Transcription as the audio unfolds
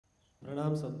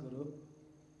Pranam Sadhguru.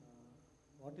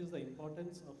 What is the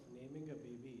importance of naming a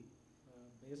baby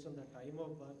based on the time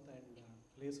of birth and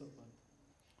place of birth?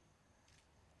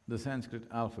 The Sanskrit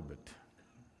alphabet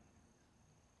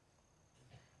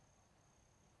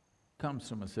comes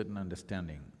from a certain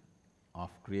understanding of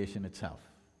creation itself.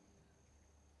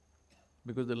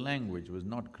 Because the language was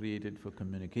not created for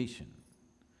communication.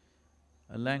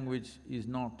 A language is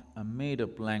not a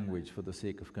made-up language for the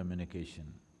sake of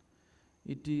communication.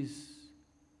 It is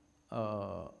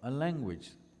a language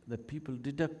that people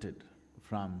deducted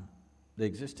from the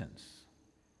existence.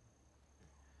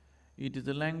 It is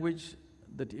a language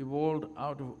that evolved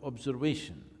out of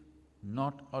observation,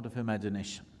 not out of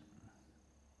imagination.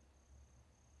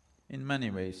 In many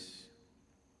ways,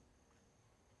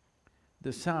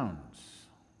 the sounds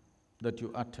that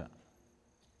you utter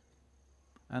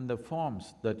and the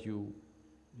forms that you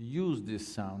use these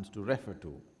sounds to refer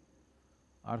to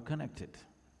are connected.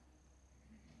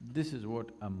 This is what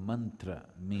a mantra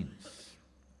means.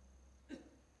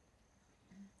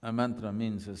 A mantra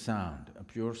means a sound, a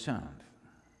pure sound.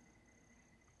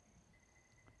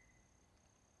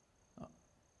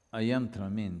 A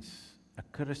yantra means a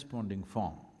corresponding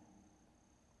form.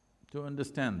 To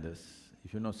understand this,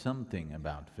 if you know something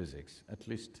about physics, at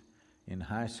least in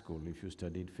high school if you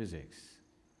studied physics,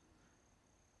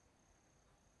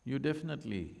 you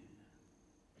definitely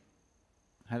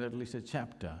had at least a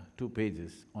chapter, 2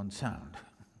 pages on sound.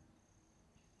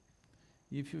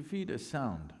 If you feed a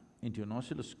sound into an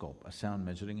oscilloscope, a sound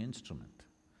measuring instrument,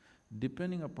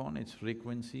 depending upon its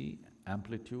frequency,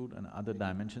 amplitude and other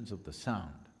dimensions of the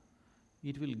sound,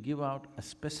 it will give out a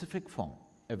specific form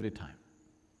every time.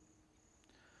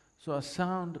 So a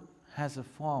sound has a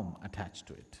form attached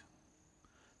to it.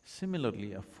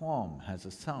 Similarly, a form has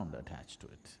a sound attached to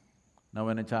it. Now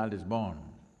when a child is born,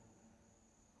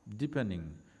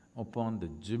 depending upon the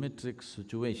geometric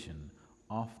situation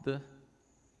of the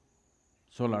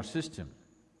solar system,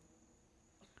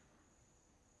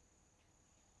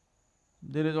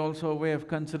 there is also a way of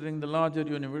considering the larger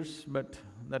universe, but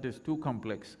that is too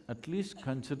complex. At least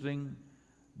considering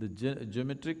the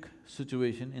geometric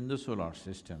situation in the solar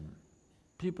system,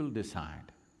 people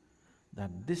decide that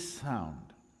this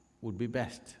sound would be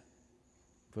best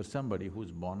for somebody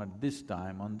who's born at this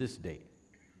time on this day.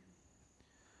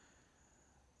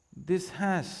 This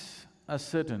has a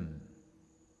certain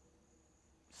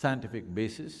scientific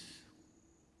basis,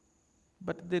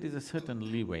 but there is a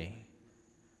certain leeway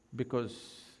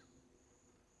because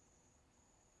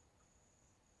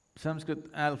Sanskrit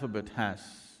alphabet has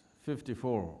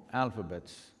 54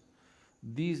 alphabets.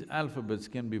 These alphabets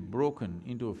can be broken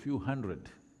into a few hundred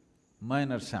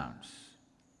minor sounds.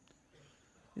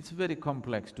 It's very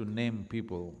complex to name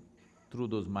people through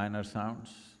those minor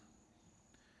sounds.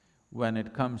 When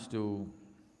it comes to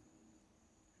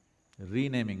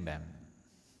renaming them,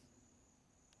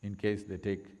 in case they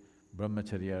take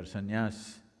brahmacharya or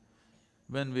sannyas,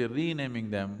 when we're renaming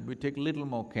them, we take little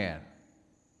more care,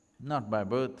 not by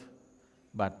birth,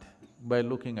 but by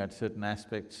looking at certain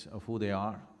aspects of who they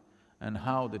are and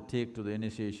how they take to the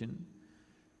initiation.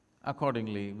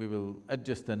 Accordingly, we will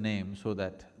adjust the name so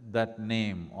that that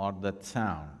name or that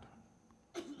sound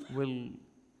will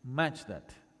match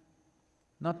that,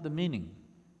 not the meaning.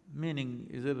 Meaning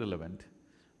is irrelevant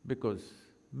because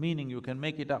meaning you can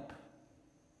make it up.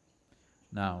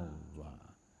 Now,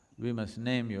 we must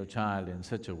name your child in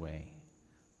such a way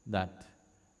that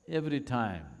every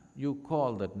time you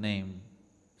call that name,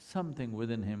 something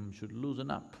within him should loosen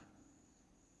up.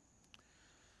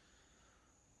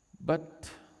 But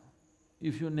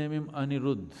if you name him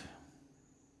Anirudh,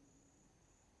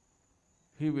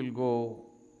 he will go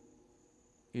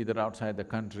either outside the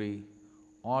country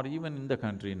or even in the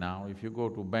country now. If you go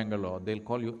to Bangalore, they'll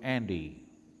call you Andy,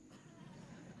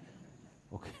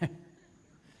 okay?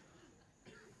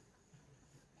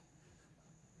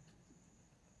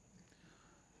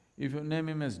 If you name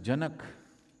him as Janak,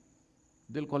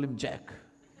 they'll call him Jack.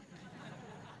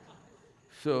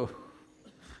 So,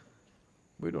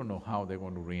 we don't know how they're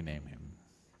going to rename him.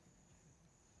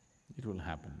 It will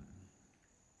happen.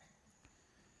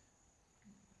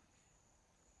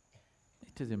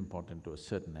 It is important to a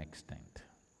certain extent.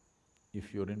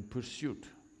 If you're in pursuit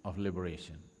of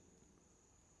liberation,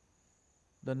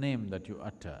 the name that you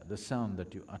utter, the sound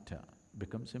that you utter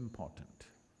becomes important.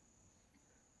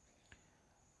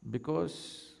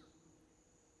 Because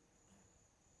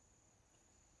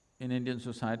in Indian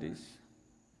societies,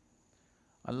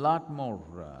 a lot more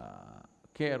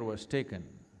care was taken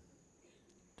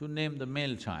to name the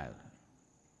male child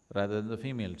rather than the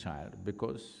female child,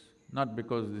 because… not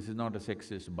because this is not a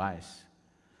sexist bias,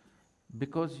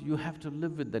 because you have to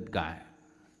live with that guy.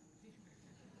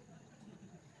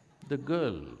 The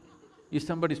girl is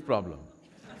somebody's problem.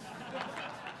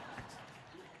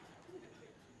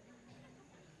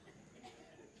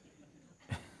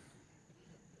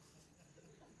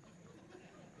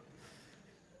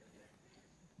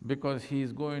 Because he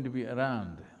is going to be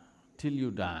around till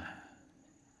you die.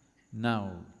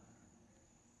 Now,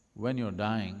 when you're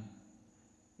dying,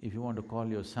 if you want to call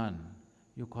your son,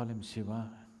 you call him Shiva.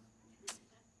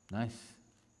 Nice.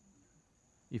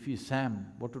 If he's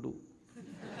Sam, what to do?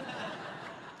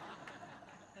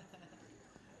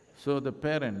 So the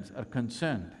parents are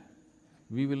concerned.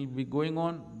 We will be going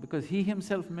on, because he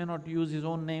himself may not use his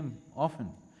own name often,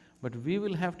 but we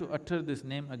will have to utter this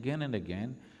name again and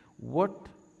again. What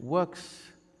works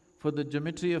for the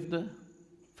geometry of the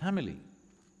family?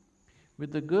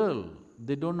 With the girl,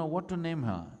 they don't know what to name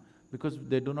her because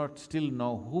they do not still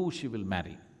know who she will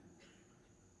marry.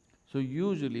 So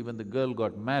usually when the girl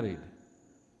got married,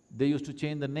 they used to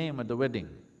change the name at the wedding.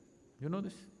 You know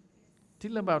this?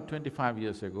 Till about 25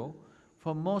 years ago,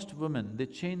 for most women, they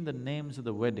change the names at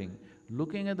the wedding,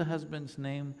 looking at the husband's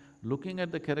name, looking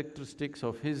at the characteristics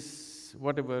of his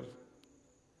whatever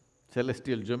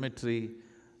celestial geometry,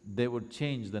 they would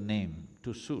change the name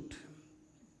to suit.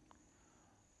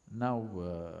 Now,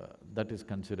 that is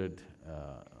considered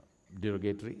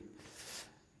derogatory.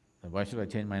 Why should I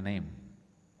change my name?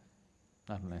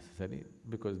 Not necessary,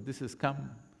 because this has come,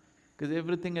 because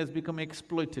everything has become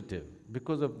exploitative.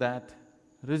 Because of that,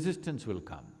 resistance will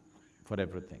come for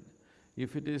everything.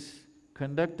 If it is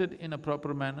conducted in a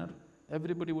proper manner,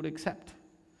 everybody would accept.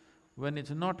 When it's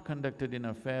not conducted in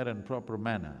a fair and proper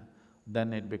manner,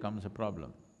 then it becomes a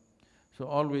problem. So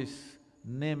always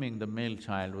naming the male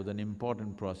child was an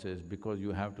important process because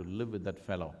you have to live with that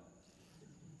fellow.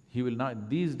 He will not…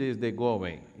 these days they go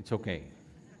away, it's okay.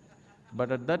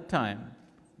 But at that time,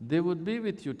 they would be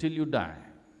with you till you die.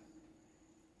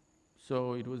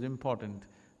 So it was important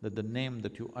that the name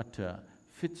that you utter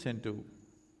fits into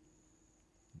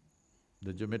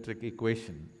the geometric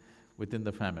equation within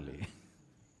the family.